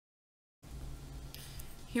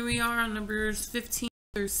Here we are on numbers 15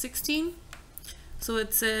 through 16. So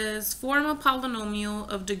it says, form a polynomial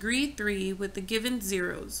of degree 3 with the given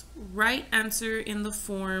zeros. Write answer in the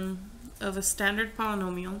form of a standard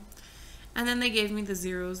polynomial. And then they gave me the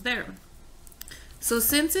zeros there. So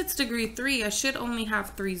since it's degree 3, I should only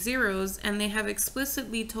have 3 zeros, and they have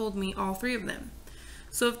explicitly told me all 3 of them.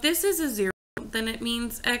 So if this is a 0, then it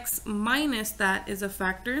means x minus that is a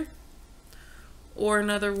factor. Or in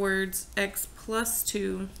other words, x plus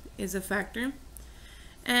 2 is a factor.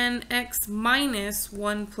 And x minus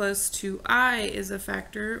 1 plus 2i is a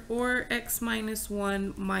factor, or x minus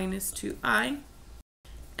 1 minus 2i.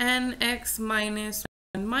 And x minus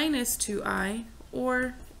 1 minus 2i,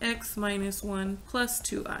 or x minus 1 plus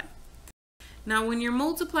 2i. Now when you're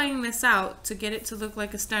multiplying this out to get it to look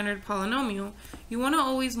like a standard polynomial, you want to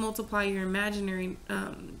always multiply your imaginary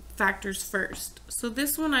factors first. So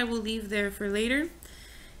this one I will leave there for later.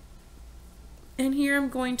 And here I'm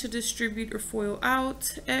going to distribute or FOIL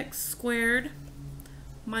out x squared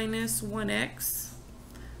minus 1x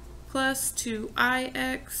plus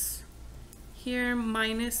 2ix, here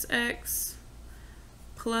minus x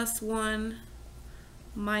plus 1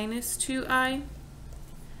 minus 2i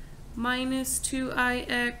minus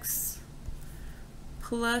 2ix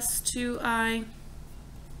plus 2i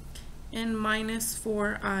and minus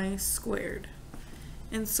 4i squared.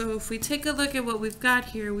 And so if we take a look at what we've got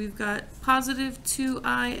here, we've got positive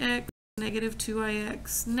 2ix, negative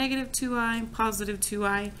 2ix, negative 2i, positive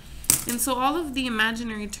 2i. And so all of the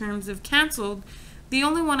imaginary terms have canceled. The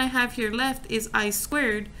only one I have here left is I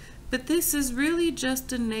squared, but this is really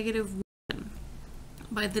just a negative 1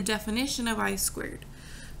 by the definition of I squared.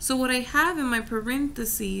 So what I have in my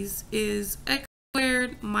parentheses is x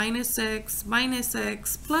squared minus x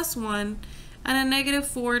plus 1, and a negative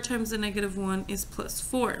 4 times a negative 1 is plus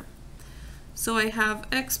 4. So I have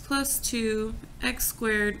x plus 2, x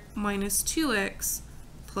squared minus 2x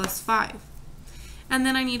plus 5. And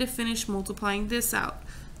then I need to finish multiplying this out.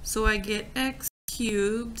 So I get x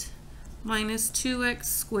cubed minus 2x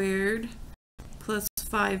squared plus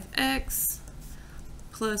 5x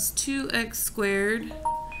plus 2x squared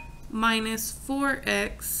minus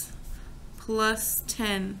 4x plus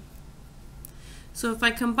 10. So if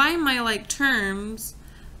I combine my like terms,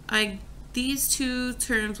 these two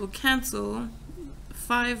terms will cancel.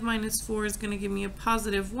 5 minus 4 is going to give me a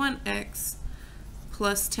positive 1x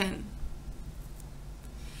plus 10.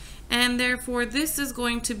 And therefore this is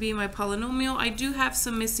going to be my polynomial. I do have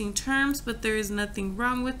some missing terms, but there is nothing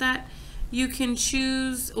wrong with that. You can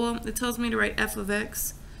choose, well, it tells me to write f of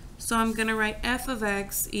x. So I'm going to write f of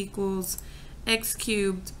x equals x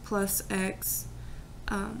cubed plus x,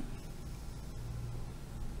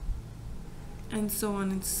 and so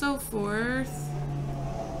on and so forth.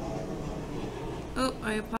 Oh,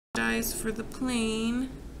 I apologize for the plane.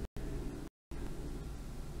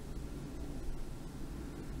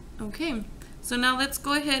 Okay, so now let's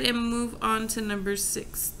go ahead and move on to number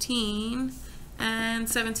 16 and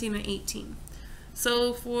 17 and 18.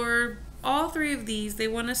 So for all 3 of these, they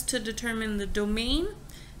want us to determine the domain,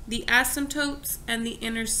 the asymptotes, and the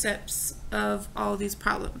intercepts of all these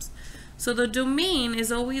problems. So the domain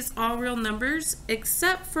is always all real numbers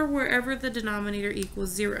except for wherever the denominator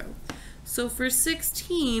equals 0. So for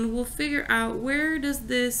 16, we'll figure out where does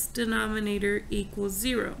this denominator equal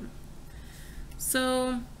 0.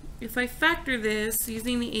 So if I factor this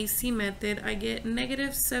using the AC method, I get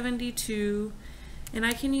negative 72, and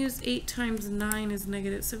I can use 8 times 9 is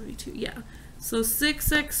negative 72. Yeah, so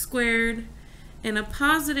 6x squared and a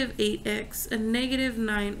positive 8x, a negative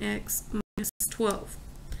 9x minus 12.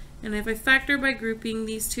 And if I factor by grouping,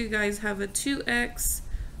 these two guys have a 2x,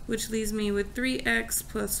 which leaves me with 3x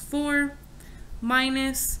plus 4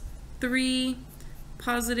 minus 3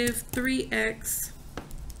 positive 3x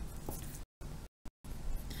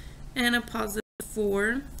and a positive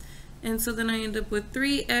 4. And so then I end up with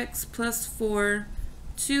 3x plus 4,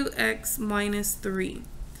 2x minus 3.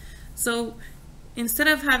 So instead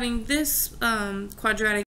of having this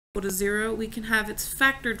quadratic equal to 0, we can have its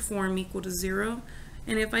factored form equal to 0.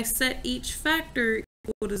 And if I set each factor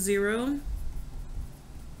equal to 0,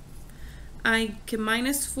 I can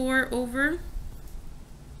minus 4 over,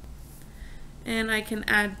 and I can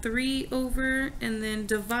add 3 over, and then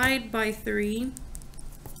divide by 3.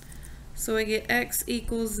 So I get x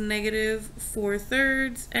equals negative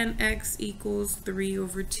 4/3, and x equals 3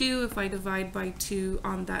 over 2 if I divide by 2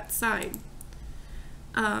 on that side.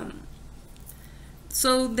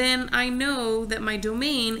 So then I know that my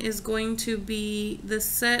domain is going to be the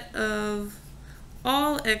set of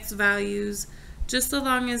all x values just so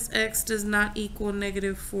long as x does not equal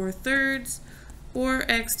negative 4/3 or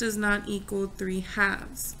x does not equal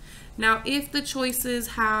 3/2. Now, if the choices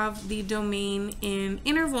have the domain in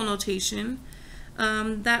interval notation,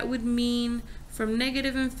 that would mean from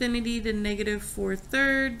negative infinity to negative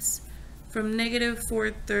 4/3, from negative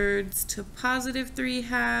 4/3 to positive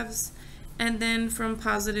 3/2, and then from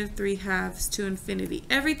positive 3/2 to infinity.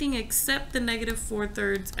 Everything except the negative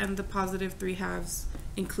 4/3 and the positive 3/2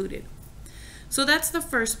 included. So that's the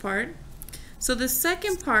first part. So the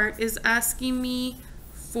second part is asking me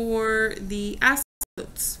for the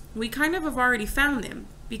asymptotes. We kind of have already found them,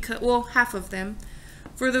 because, well, half of them.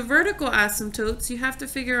 For the vertical asymptotes, you have to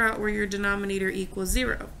figure out where your denominator equals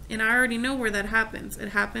 0. And I already know where that happens. It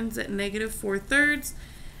happens at negative 4/3,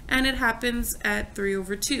 and it happens at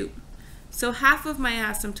 3/2. So half of my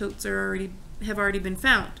asymptotes have already been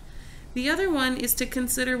found. The other one is to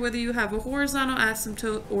consider whether you have a horizontal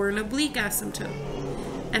asymptote or an oblique asymptote.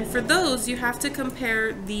 And for those, you have to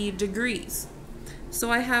compare the degrees.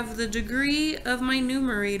 So I have the degree of my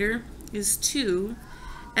numerator is 2,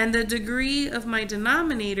 and the degree of my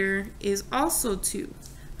denominator is also 2.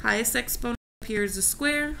 Highest exponent up here is a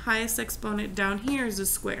square, highest exponent down here is a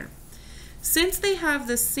square. Since they have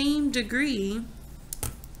the same degree,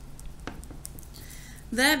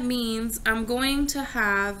 that means I'm going to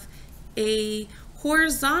have a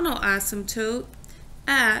horizontal asymptote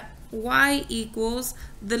at y equals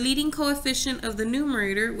the leading coefficient of the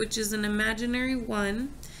numerator, which is an imaginary 1,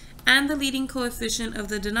 and the leading coefficient of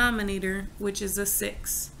the denominator, which is a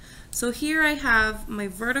 6. So here I have my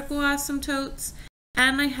vertical asymptotes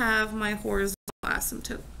and I have my horizontal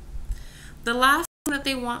asymptote. The last thing that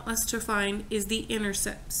they want us to find is the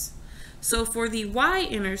intercepts. So for the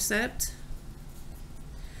y-intercept,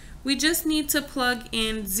 we just need to plug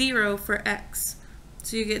in 0 for x.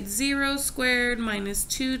 So you get 0 squared minus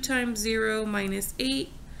 2 times 0 minus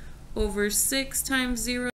 8 over 6 times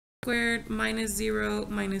 0 squared minus 0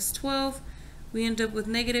 minus 12. We end up with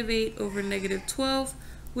negative 8 over negative 12,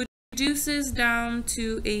 which reduces down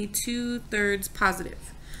to a 2/3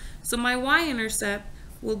 positive. So my y-intercept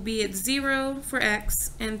will be at 0 for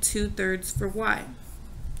x and 2/3 for y.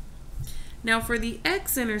 Now for the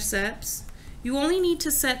x-intercepts, you only need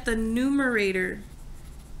to set the numerator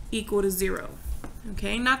equal to 0.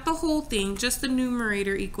 Okay, not the whole thing, just the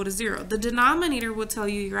numerator equal to 0. The denominator will tell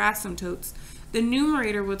you your asymptotes. The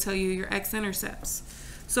numerator will tell you your x-intercepts.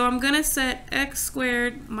 So I'm going to set x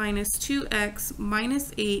squared minus 2x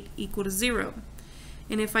minus 8 equal to 0.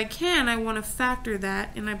 And if I can, I want to factor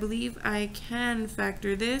that, and I believe I can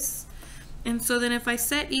factor this. And so then if I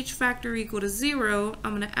set each factor equal to 0,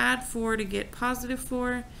 I'm going to add 4 to get positive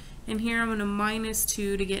 4. And here I'm going to minus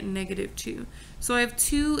 2 to get negative 2. So I have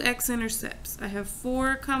two x-intercepts. I have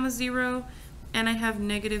 4, 0, and I have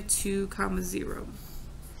negative 2, 0.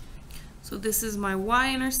 So this is my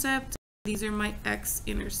y-intercept. These are my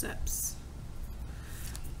x-intercepts.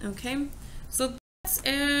 Okay, so that's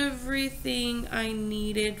everything I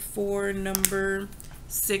needed for number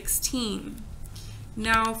 16.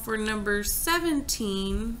 Now for number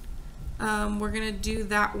 17, we're going to do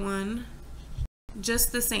that one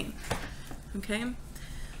just the same. Okay,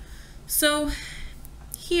 so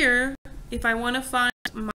here, if I want to find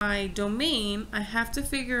my domain, I have to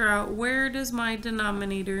figure out where does my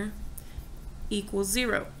denominator equal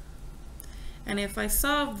 0. And if I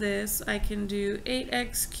solve this, I can do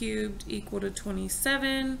 8x cubed equal to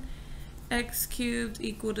 27, x cubed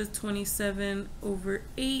equal to 27 over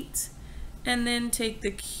 8, and then take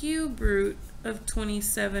the cube root of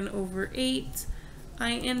 27 over 8.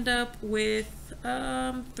 I end up with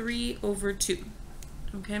 3 over 2.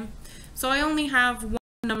 Okay, so I only have one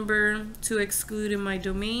number to exclude in my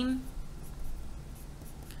domain.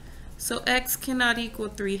 So x cannot equal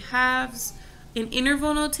 3/2. In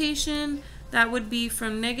interval notation, that would be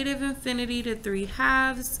from negative infinity to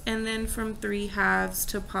 3/2, and then from 3/2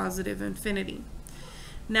 to positive infinity.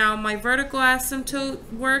 Now my vertical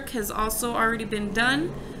asymptote work has also already been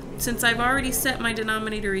done. Since I've already set my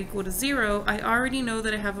denominator equal to 0, I already know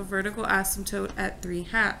that I have a vertical asymptote at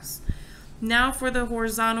 3/2. Now for the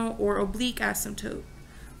horizontal or oblique asymptote.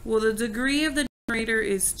 Well, the degree of the numerator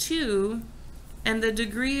is 2, and the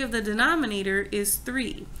degree of the denominator is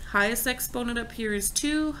 3. Highest exponent up here is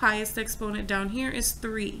 2, highest exponent down here is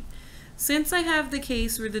 3. Since I have the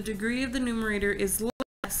case where the degree of the numerator is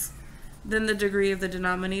less than the degree of the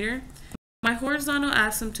denominator, my horizontal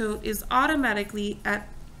asymptote is automatically at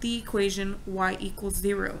the equation y equals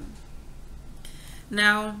 0.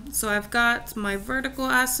 Now, so I've got my vertical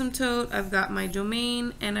asymptote, I've got my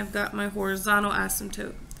domain, and I've got my horizontal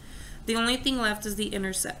asymptote. The only thing left is the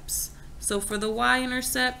intercepts. So for the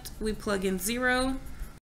y-intercept, we plug in 0.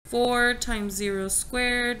 4 times 0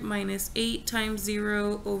 squared minus 8 times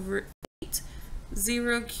 0 over 8.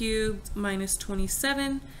 0 cubed minus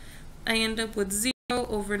 27. I end up with 0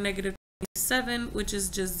 over negative 27, which is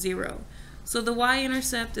just 0. So the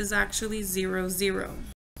y-intercept is actually 0, 0.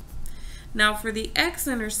 Now for the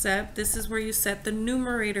x-intercept, this is where you set the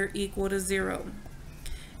numerator equal to 0.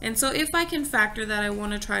 And so if I can factor that, I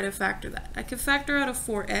want to try to factor that. I could factor out a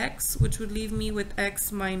 4x, which would leave me with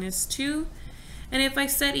x minus 2. And if I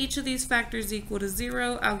set each of these factors equal to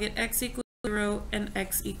 0, I'll get x equals 0 and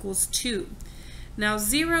x equals 2. Now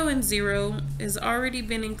 0 and 0 has already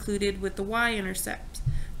been included with the y-intercept.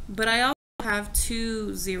 But I also have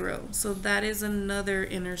 2, 0. So that is another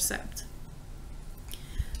intercept.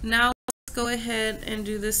 Now let's go ahead and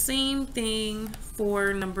do the same thing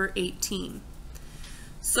for number 18.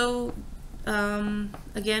 So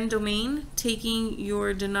again, domain, taking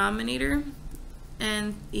your denominator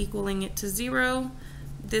and equaling it to 0.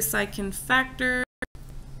 This I can factor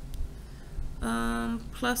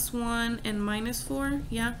plus 1 and minus 4.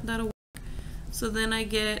 Yeah, that'll work. So then I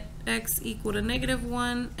get x equal to negative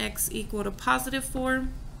 1, x equal to positive 4.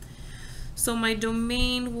 So my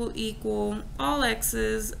domain will equal all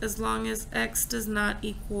x's as long as x does not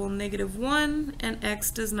equal negative 1 and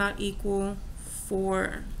x does not equal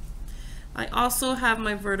 4. I also have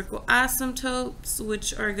my vertical asymptotes,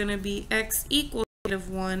 which are going to be x equals negative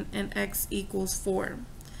 1 and x equals 4.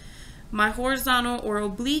 My horizontal or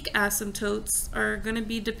oblique asymptotes are going to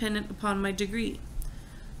be dependent upon my degree.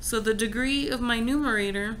 So the degree of my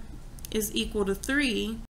numerator is equal to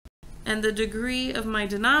 3, and the degree of my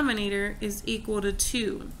denominator is equal to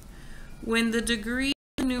 2. When the degree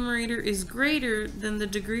of the numerator is greater than the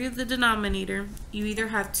degree of the denominator, you either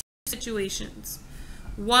have two situations.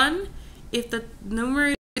 One, if the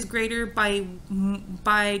numerator is greater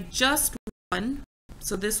by just 1,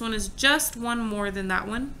 so this one is just 1 more than that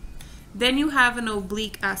one, then you have an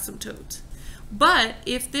oblique asymptote. But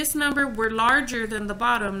if this number were larger than the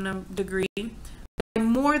bottom degree by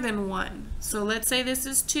more than 1, so let's say this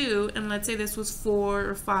is 2 and let's say this was 4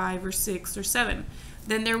 or 5 or 6 or 7,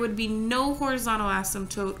 then there would be no horizontal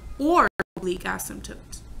asymptote or oblique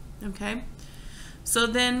asymptote. Okay? So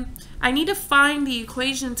then I need to find the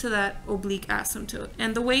equation to that oblique asymptote,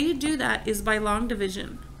 and the way you do that is by long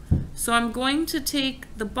division. So I'm going to take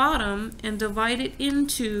the bottom and divide it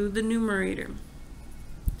into the numerator.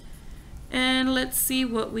 And let's see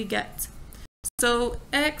what we get. So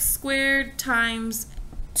x squared times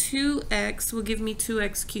 2x will give me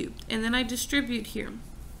 2x cubed. And then I distribute here.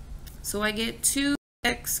 So I get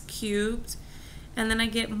 2x cubed, and then I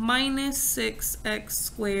get minus 6x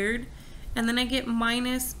squared, and then I get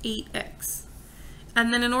minus 8x.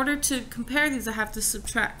 And then in order to compare these, I have to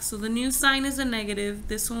subtract. So the new sign is a negative,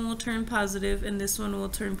 this one will turn positive, and this one will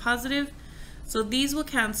turn positive. So these will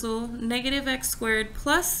cancel. Negative x squared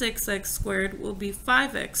plus 6x squared will be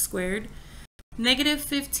 5x squared. Negative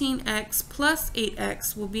 15x plus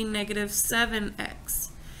 8x will be negative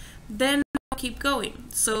 7x. Then I'll keep going.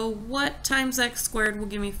 So what times x squared will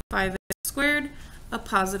give me 5x squared? A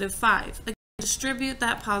positive 5. Again, distribute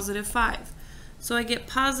that positive 5. So I get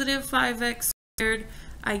positive 5x squared,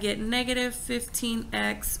 I get negative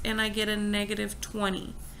 15x, and I get a negative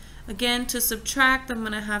 20. Again, to subtract, I'm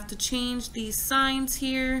going to have to change these signs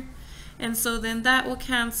here. And so then that will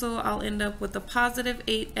cancel. I'll end up with a positive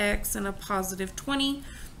 8x and a positive 20.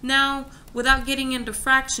 Now, without getting into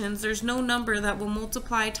fractions, there's no number that will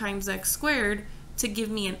multiply times x squared to give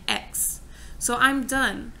me an x. So I'm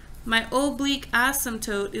done. My oblique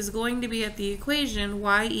asymptote is going to be at the equation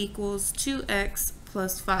y equals 2x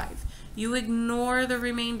plus 5. You ignore the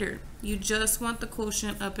remainder. You just want the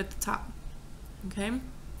quotient up at the top. Okay?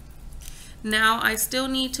 Now I still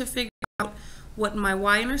need to figure out what my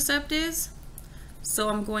y-intercept is. So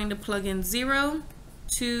I'm going to plug in 0,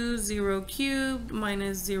 2, 0 cubed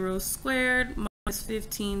minus 0 squared minus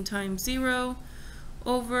 15 times 0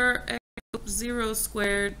 over x 0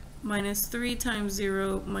 squared minus 3 times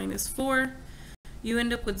 0 minus 4. You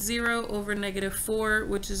end up with 0 over negative 4,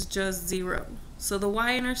 which is just 0. So the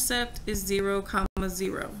y-intercept is 0,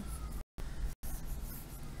 0.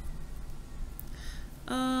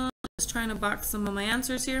 Just trying to box some of my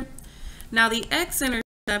answers here. Now the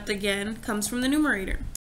x-intercept again comes from the numerator.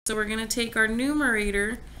 So we're going to take our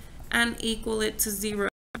numerator and equal it to 0.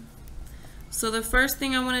 So the first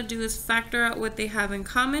thing I want to do is factor out what they have in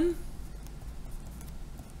common.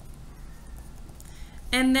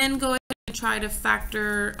 And then go ahead and try to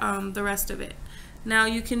factor the rest of it. Now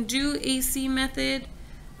you can do AC method,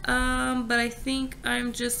 but I think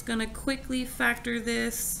I'm just going to quickly factor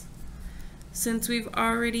this since we've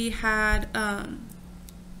already had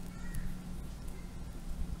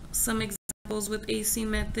some examples with AC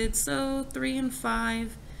methods. So 3 and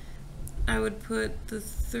 5, I would put the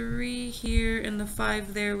 3 here and the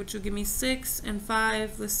 5 there, which will give me 6 and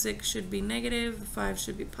 5. The 6 should be negative, the 5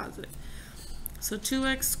 should be positive. So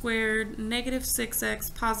 2x squared, negative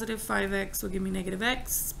 6x, positive 5x will give me negative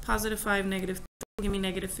x, positive 5, negative 3 will give me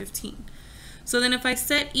negative 15. So then if I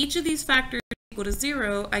set each of these factors equal to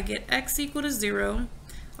 0, I get x equal to 0.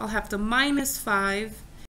 I'll have to minus 5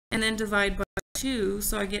 and then divide by 2.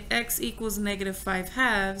 So I get x equals negative 5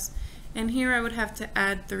 halves. And here I would have to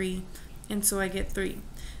add 3. And so I get 3.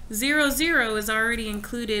 0, 0 is already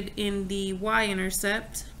included in the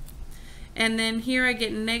y-intercept. And then here I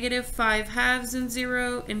get negative 5 halves and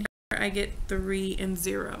 0. And here I get 3 and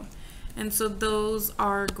 0. And so those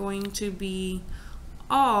are going to be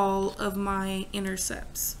all of my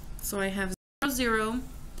intercepts. So I have 0, 0,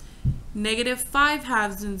 negative 5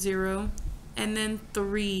 halves and 0, and then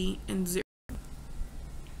 3 and 0.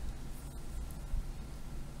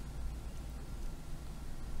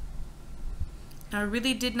 I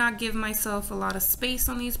really did not give myself a lot of space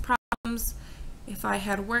on these problems. If I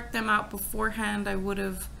had worked them out beforehand, I would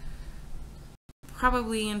have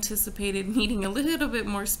probably anticipated needing a little bit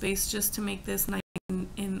more space just to make this nice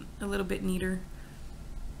and a little bit neater.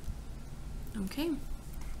 Okay.